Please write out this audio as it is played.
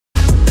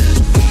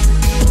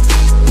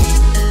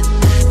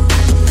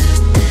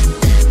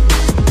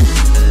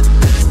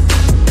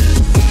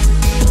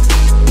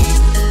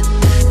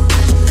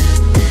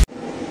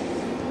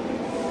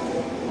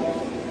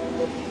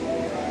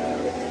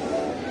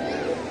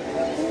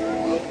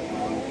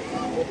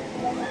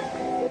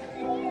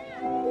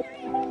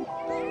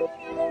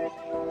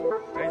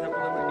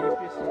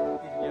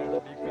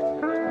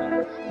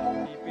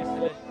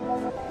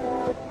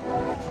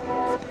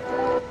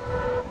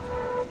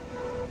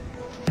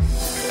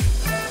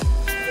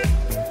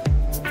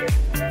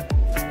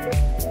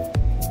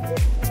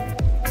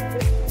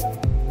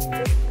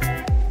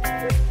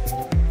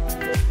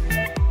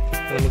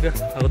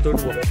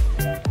അകത്തോട്ട് പോകാം.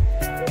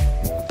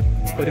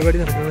 പരിപാടി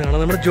നടക്കുന്നത് കാണാം.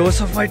 നമ്മുടെ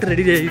ജോസഫായിട്ട്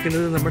റെഡി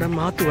ആയിരിക്കുന്നത് നമ്മുടെ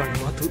മാത്തുവാണ്.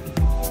 Mathu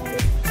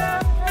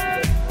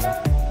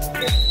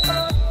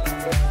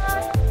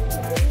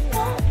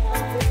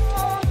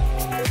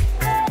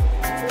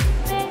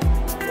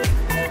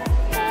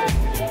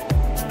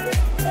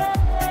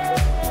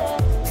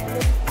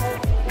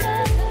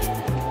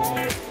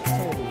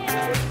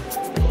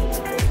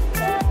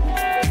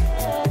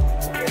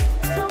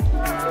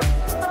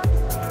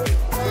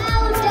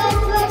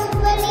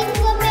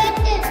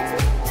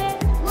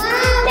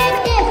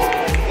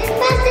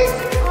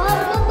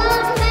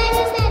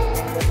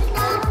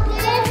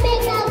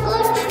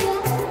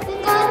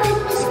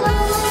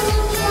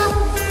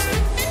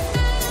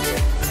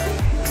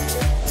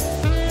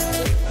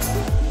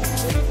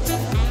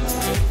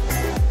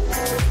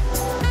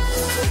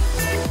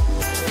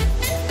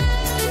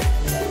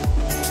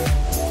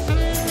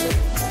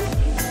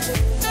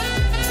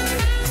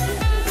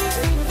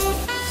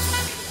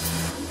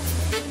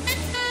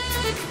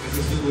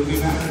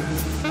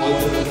all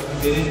the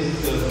parents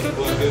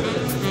who are here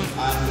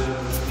and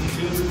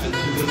teachers and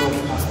children of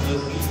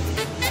customers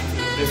and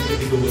friends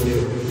sitting over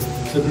there.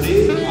 So today,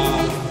 the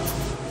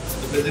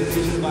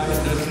presentation by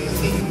Nursery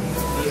C.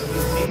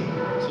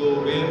 So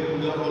where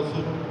you are also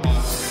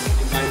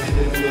invited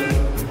and you are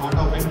part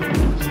of it.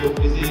 So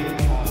is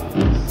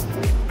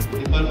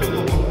the purpose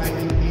of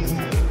organizing these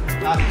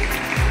classes.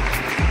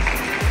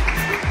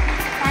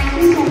 Thank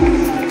you so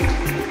much, sir.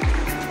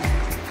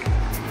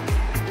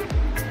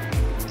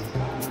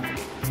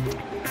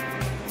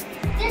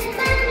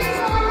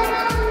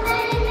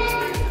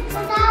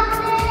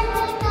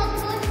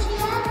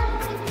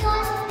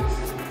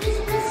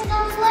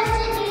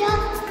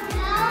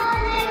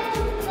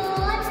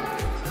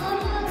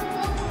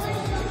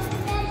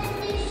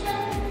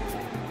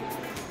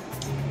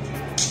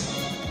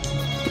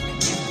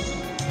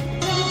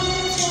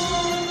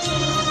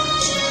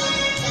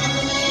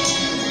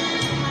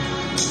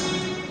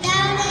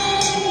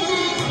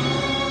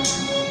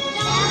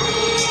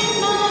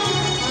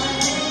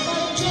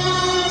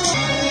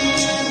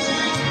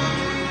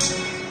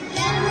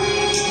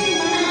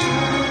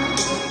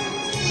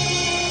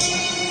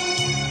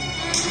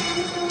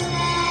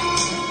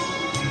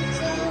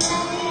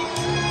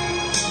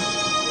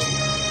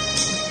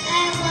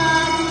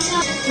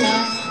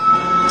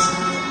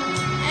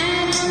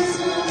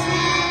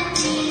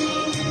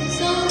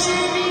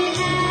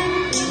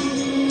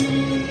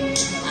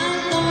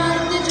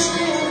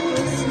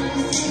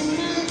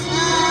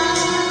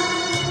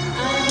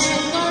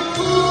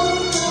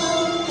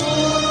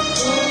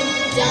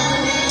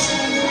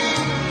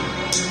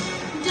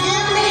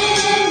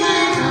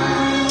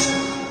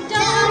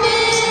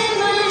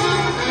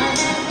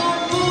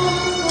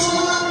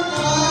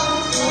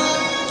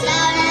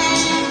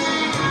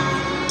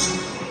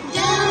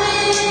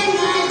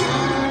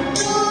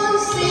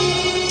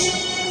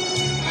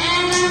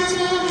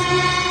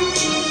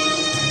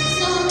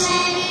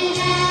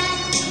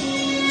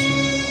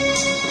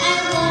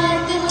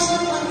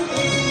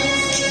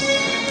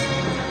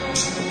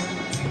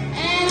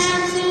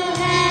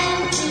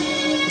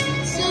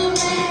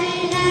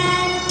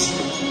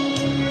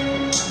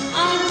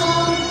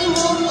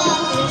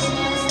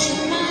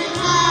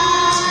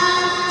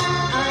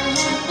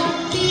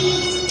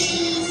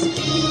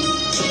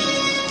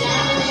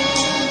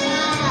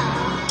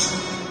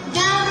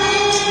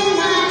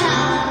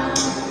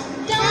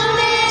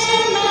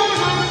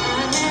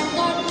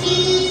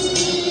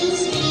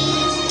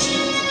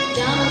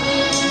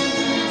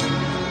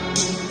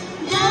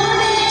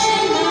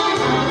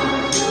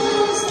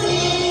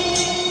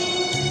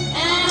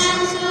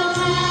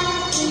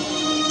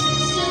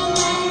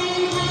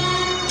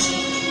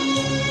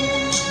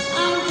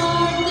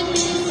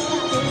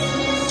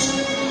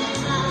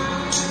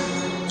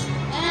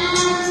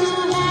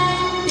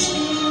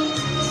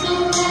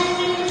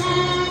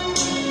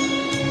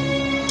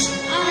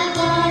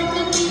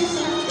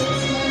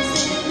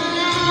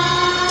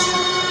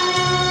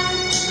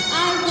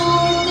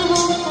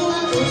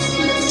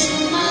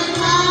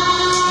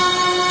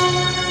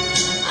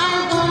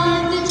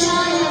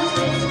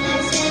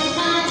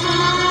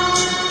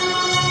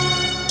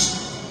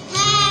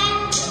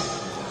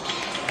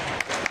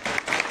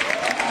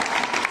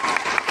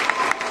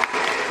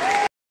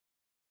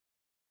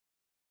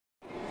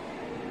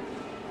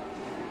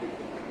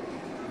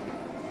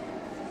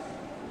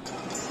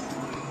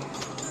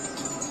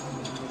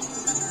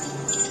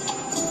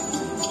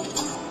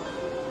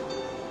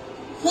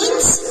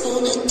 Once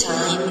upon a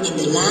time in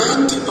the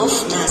land of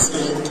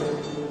Nazareth,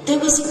 there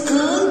was a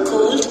girl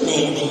called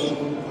Mary.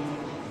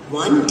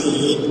 One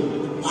day,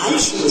 while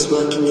she was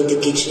working in the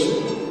kitchen,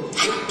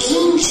 an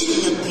angel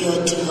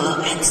appeared to her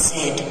and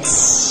said,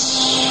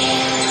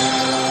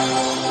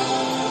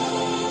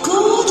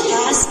 "God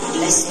has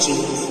blessed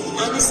you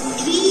and is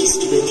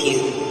pleased with you."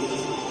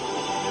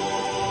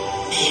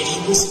 Mary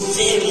was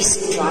very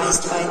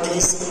surprised by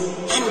this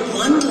and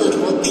wondered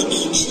what the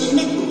angel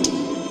meant.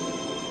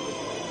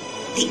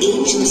 The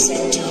angel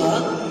said to her,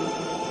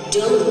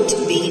 "Don't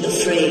be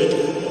afraid.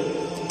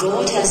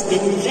 God has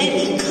been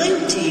very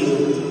kind to you.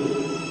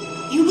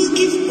 You will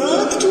give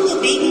birth to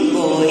a baby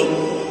boy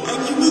and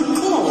you will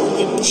call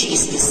him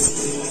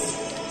Jesus.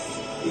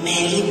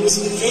 Mary was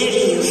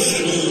very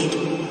afraid,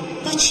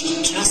 but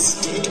she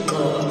trusted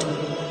God.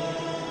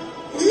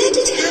 Let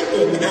it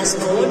happen as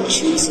God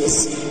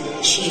chooses,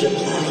 she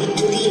replied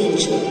to the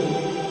angel.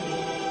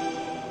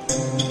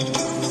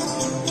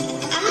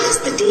 As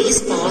the days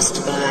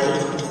passed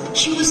by,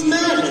 she was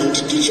married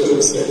to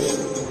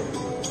Joseph,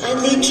 and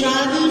they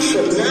traveled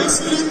from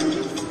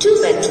Nazareth to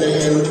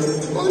Bethlehem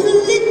on a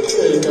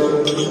little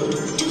donkey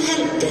to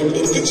help them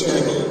in the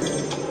journey.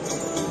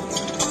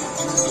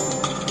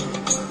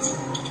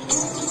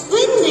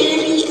 When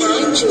Mary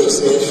and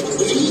Joseph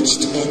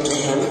reached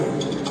Bethlehem,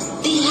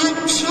 they had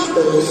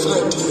trouble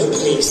finding a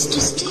place to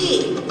stay.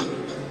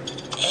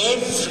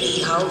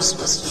 Every house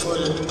was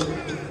full.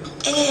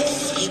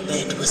 Every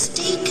bed was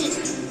taken.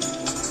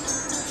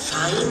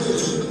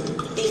 Finally,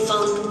 they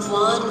found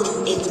one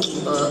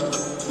innkeeper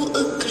who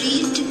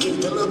agreed to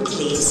give them a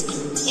place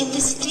in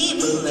the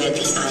stable where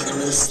the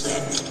animals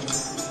slept.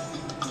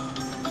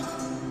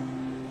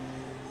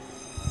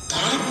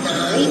 That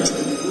night,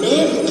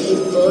 Mary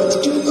gave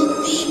birth to a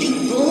baby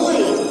boy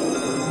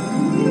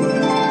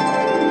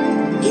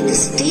in the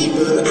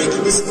stable, and he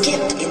was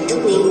kept in the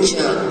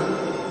manger.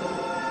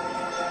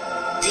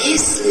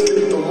 This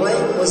little boy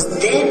was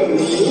then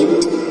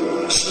named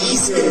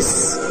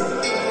Jesus.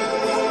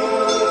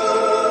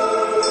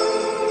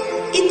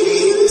 In the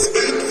hills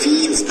and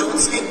fields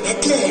outside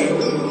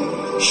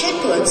Bethlehem,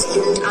 shepherds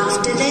looked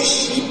after their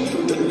sheep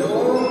through the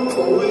long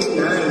cold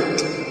night.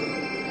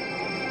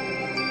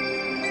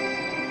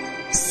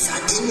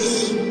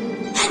 Suddenly,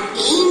 an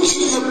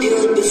angel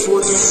appeared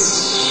before them.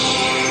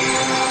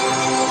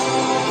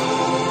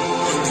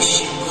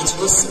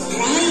 Was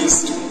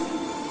surprised,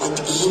 but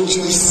the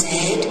angel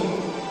said,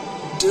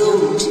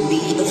 "Don't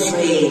be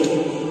afraid.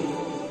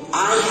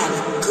 I have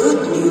good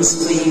news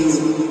for you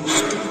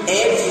and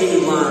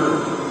everyone.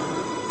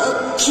 A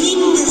king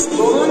is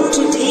born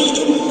today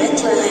in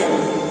Bethlehem,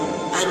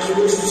 and you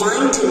will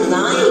find him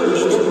lying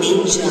in a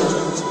manger."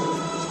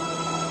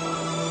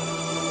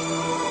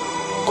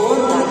 On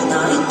that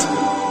night,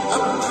 a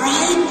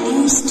bright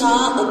new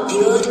star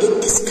appeared in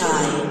the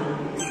sky.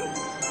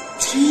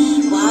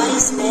 3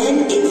 wise men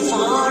in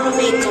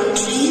faraway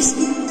countries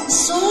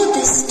saw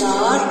this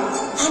star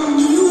and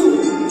knew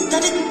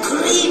that a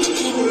great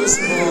king was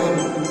born.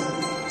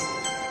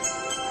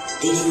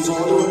 They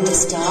followed the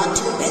star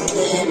to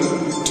Bethlehem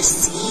to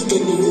see the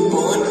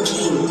newborn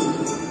king.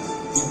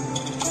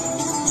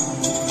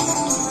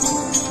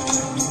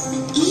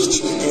 Each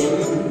of them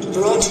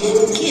brought him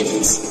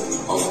gifts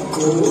of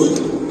gold,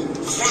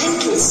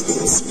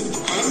 frankincense,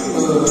 and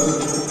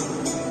myrrh.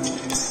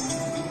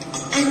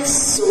 And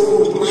so,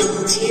 my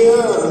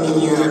dear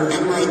Mia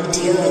and my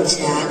dear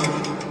Jack,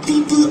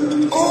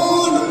 people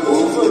all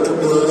over the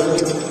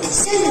world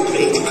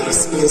celebrate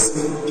Christmas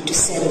to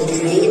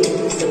celebrate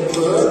the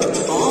birth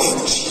of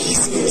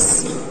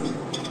Jesus.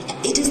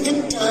 It is the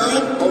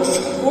time of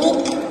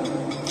hope,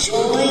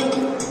 joy,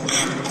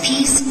 and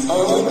peace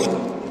on earth.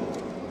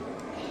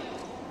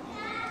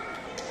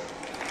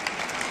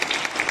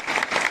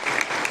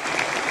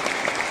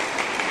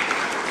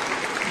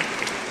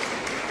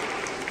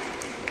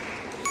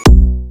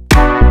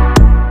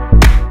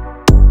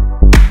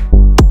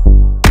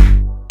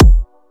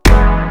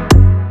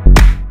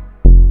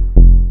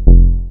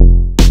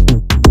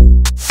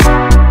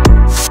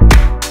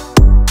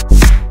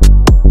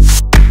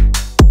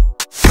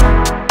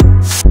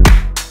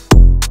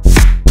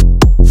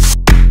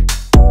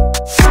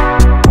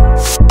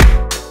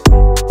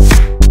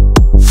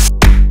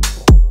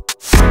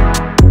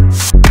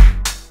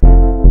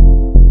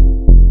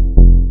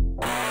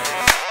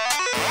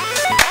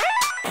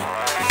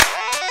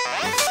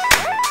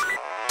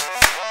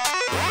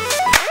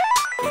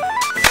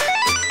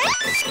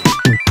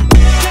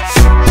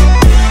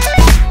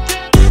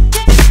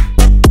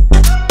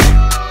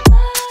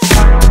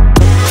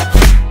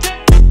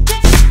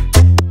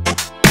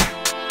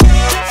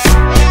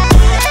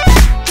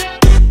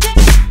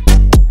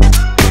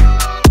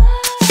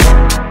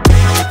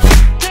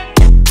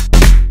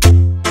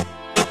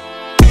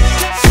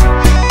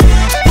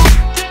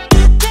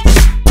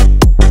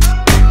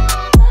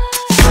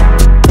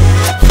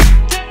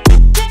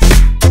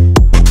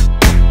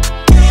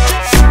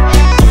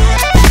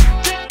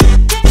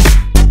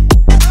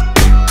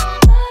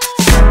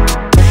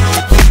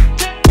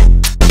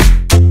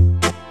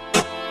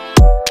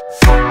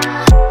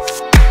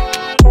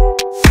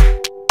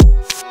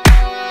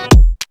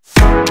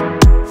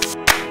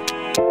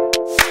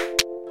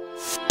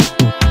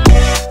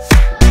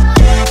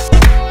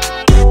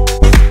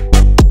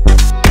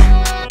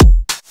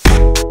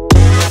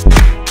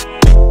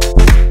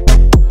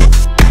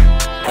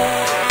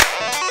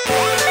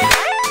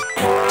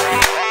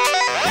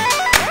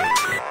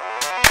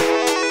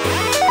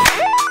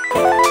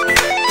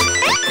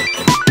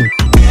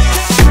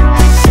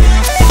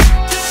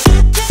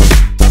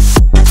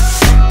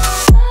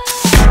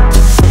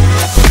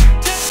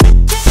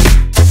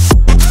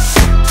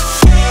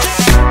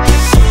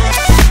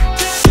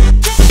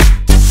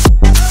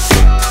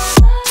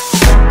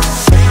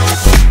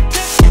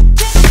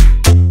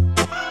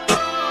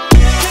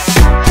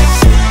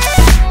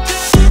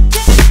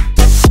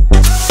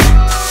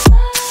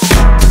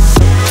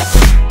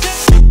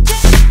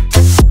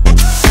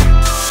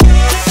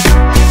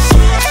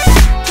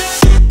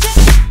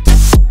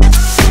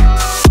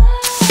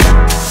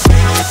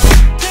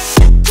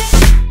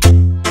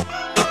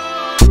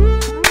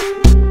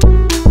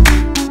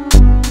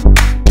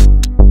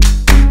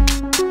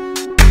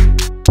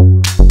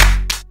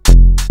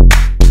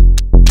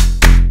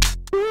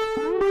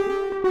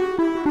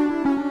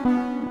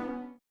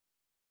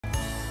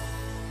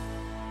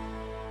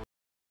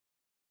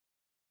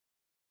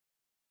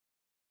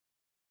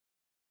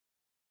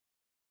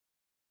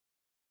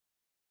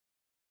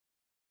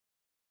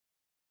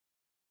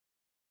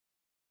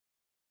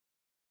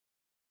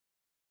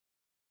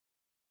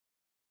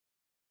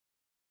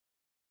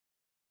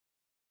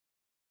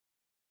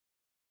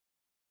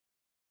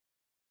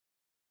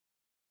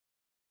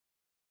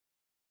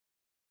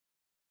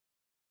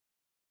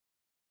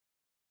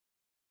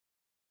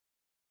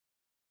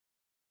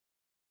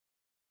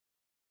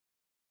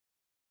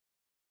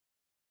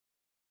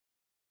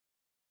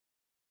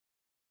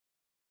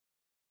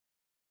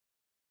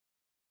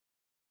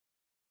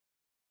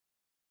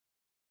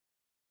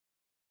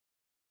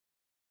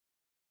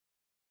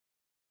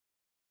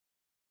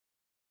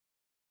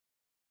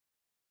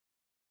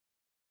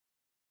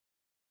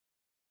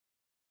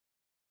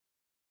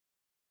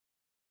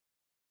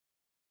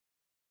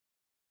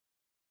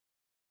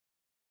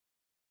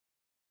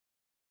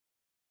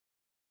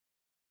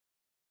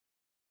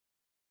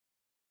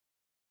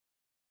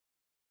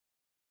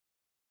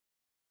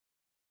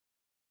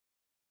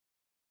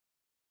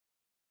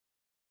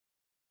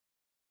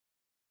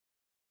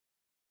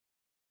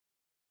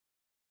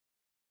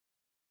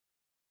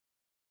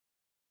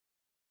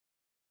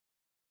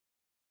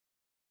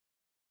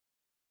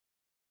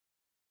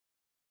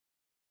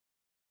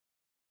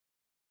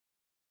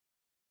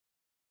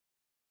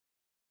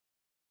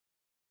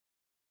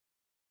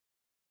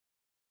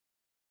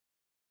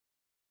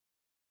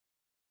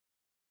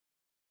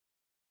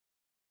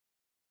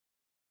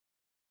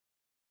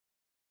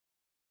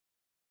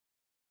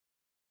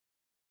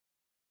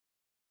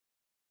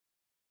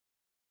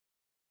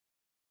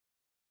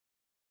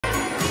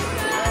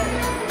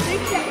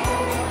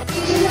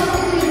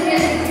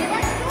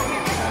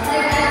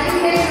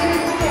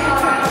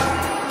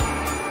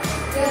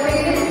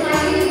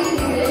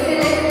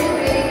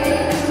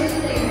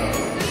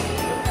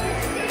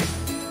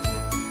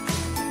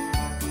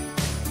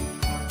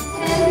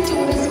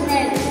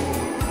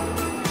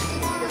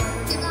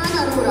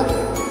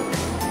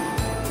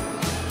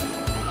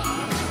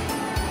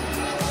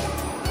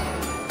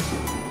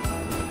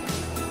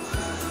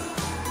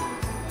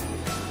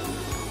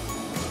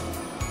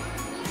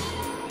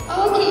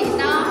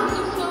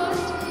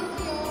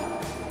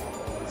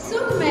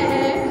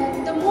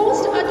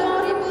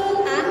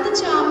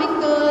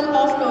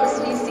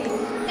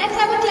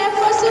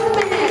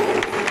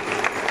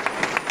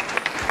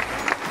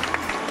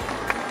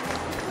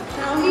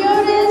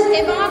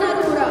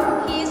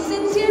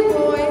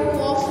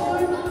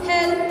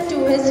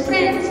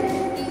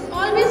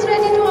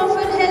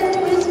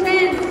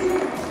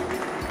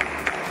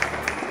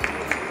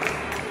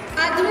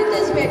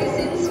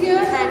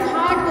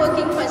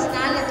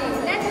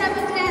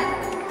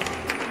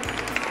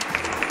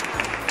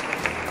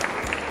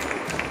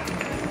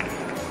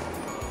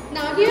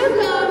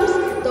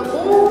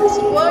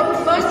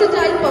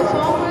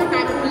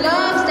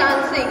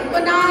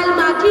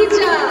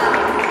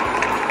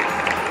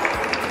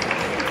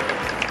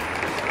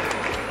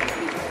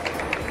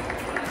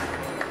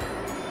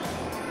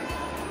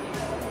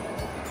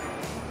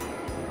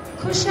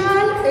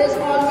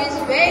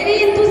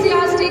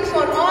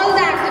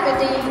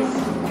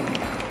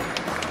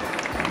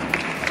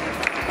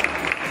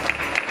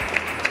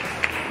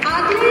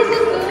 Ragni is a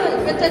girl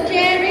with a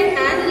caring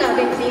and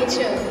loving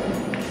nature.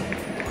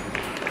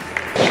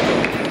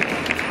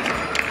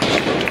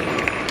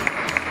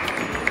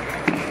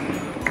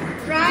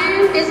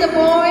 Ryan is a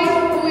boy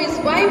who is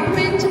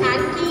vibrant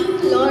and keen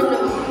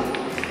learner.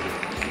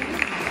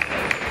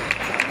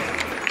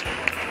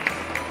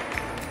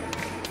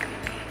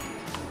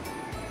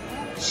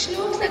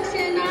 Shlok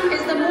Saxena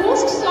is the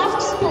most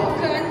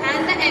soft-spoken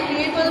and the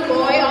amiable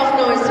boy of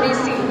nursery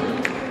scene.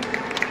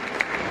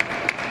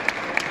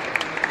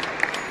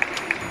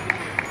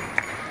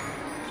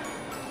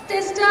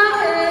 Testa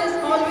is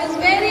always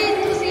very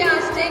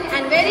enthusiastic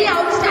and very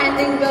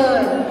outstanding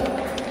girl.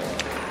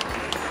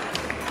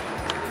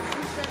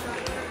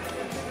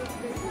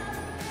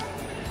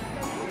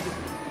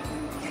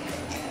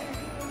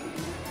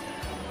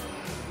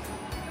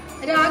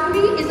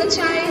 Ragni is a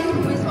child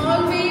who is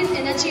always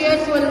in a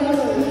cheerful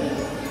mood.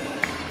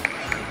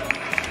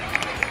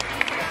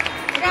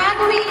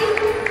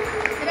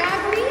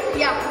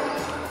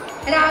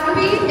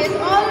 Ragni is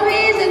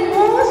always in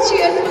most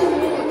cheerful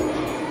mood.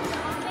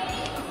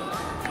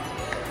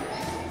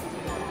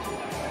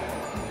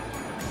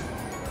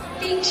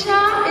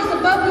 Diksha is a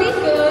bubbly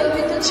girl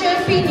with a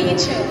chirpy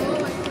nature.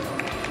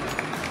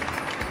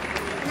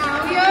 Now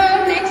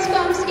here next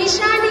comes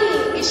Ishani.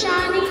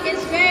 Ishani is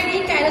very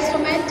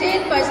charismatic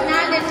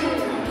personality.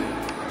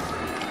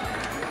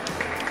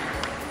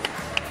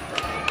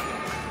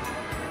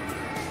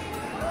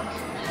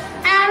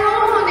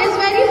 Aaron is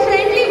very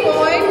friendly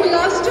boy who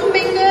loves to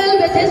mingle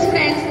with his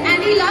friends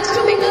and he loves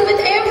to mingle with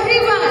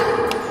everyone.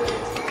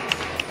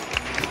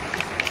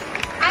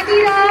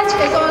 Adiraj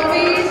is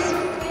always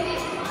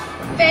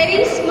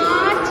very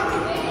smart,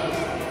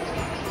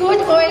 good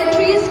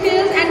poetry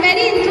skills and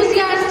very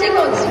enthusiastic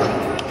also.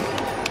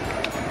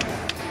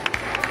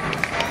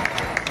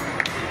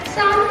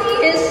 Santi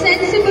is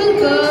sensible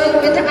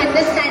girl with an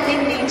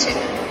understanding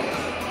nature.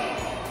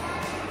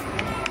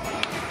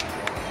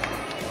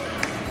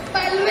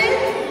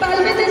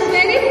 Palwit is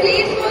very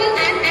playful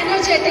and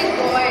energetic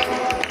boy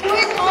who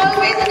is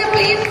always in a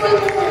playful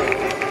mood.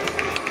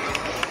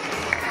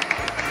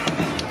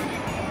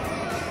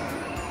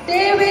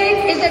 Devik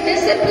is a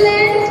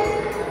disciplined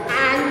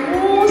and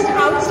most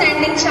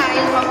outstanding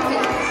child of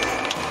class.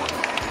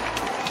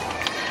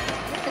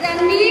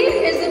 Ranveer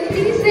is a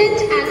pleasant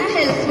and a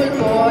helpful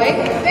boy,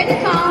 very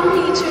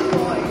calm-natured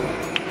boy.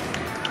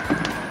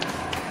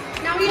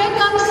 Now here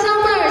comes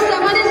Samar.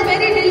 Samar is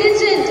very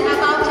diligent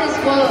about his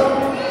work.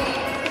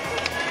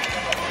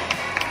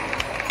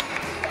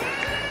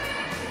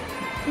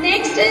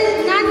 Next is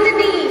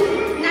Nandini.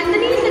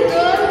 Nandini is a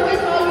girl who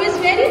is always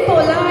very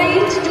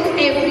polite to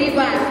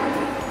everyone.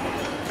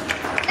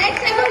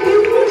 Let's have a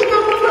huge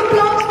round of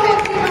applause for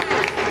everyone.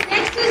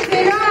 Next is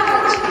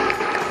Viraj.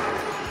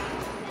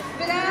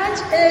 Viraj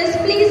is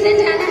pleasant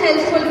and a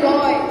helpful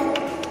boy.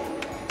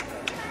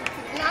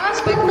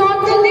 Last but not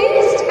the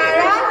least,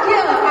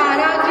 Aragya.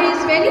 Aragya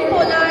is very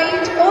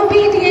polite,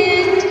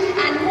 obedient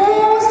and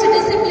most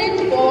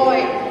disciplined boy.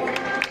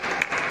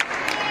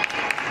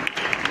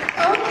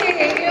 Okay,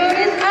 here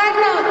is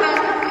Arnav.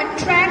 Arnav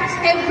attracts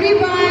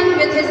everyone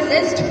with his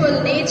zestful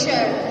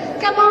nature.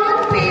 Come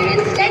on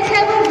parents, let's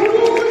have a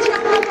huge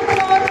round of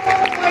applause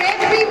for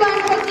everyone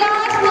for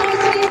class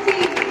nursery C.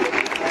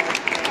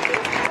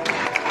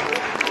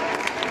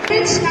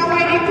 Now I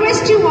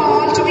request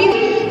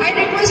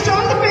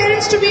all the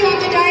parents to be on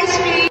the dais,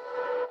 please.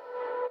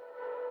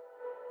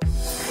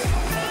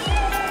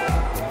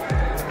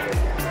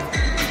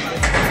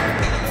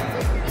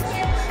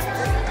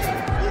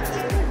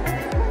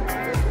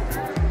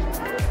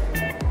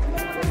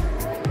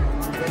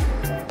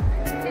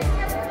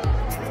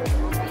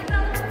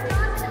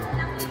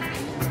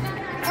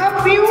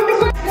 A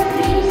beautiful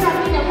dreams have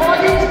been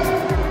awarded.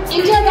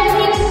 India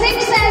ranking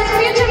 6 as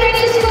future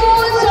ready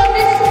school. So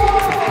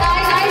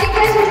I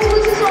request the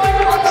schools to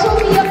also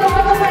be a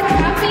part of it.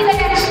 Happy that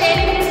I'm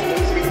sharing these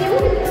things with you.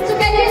 So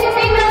can you give a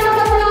big round of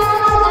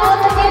applause all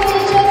to their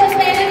teachers and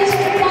parents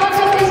who are part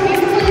of this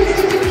beautiful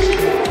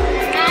institution.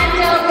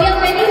 And we are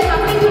very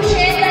happy to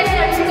share that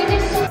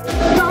certificate. So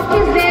talk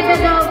is there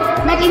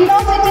that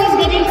Indore City is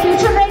getting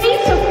future ready.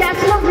 So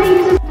Castle of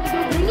Dreams is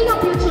bringing up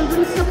your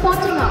children,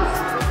 supporting us.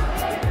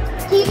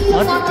 Keep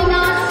supporting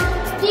us,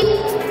 keep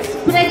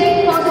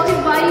spreading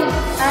positive vibes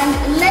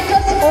and let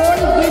us all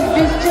give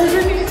these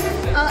children,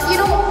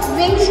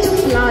 wings to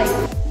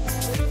fly.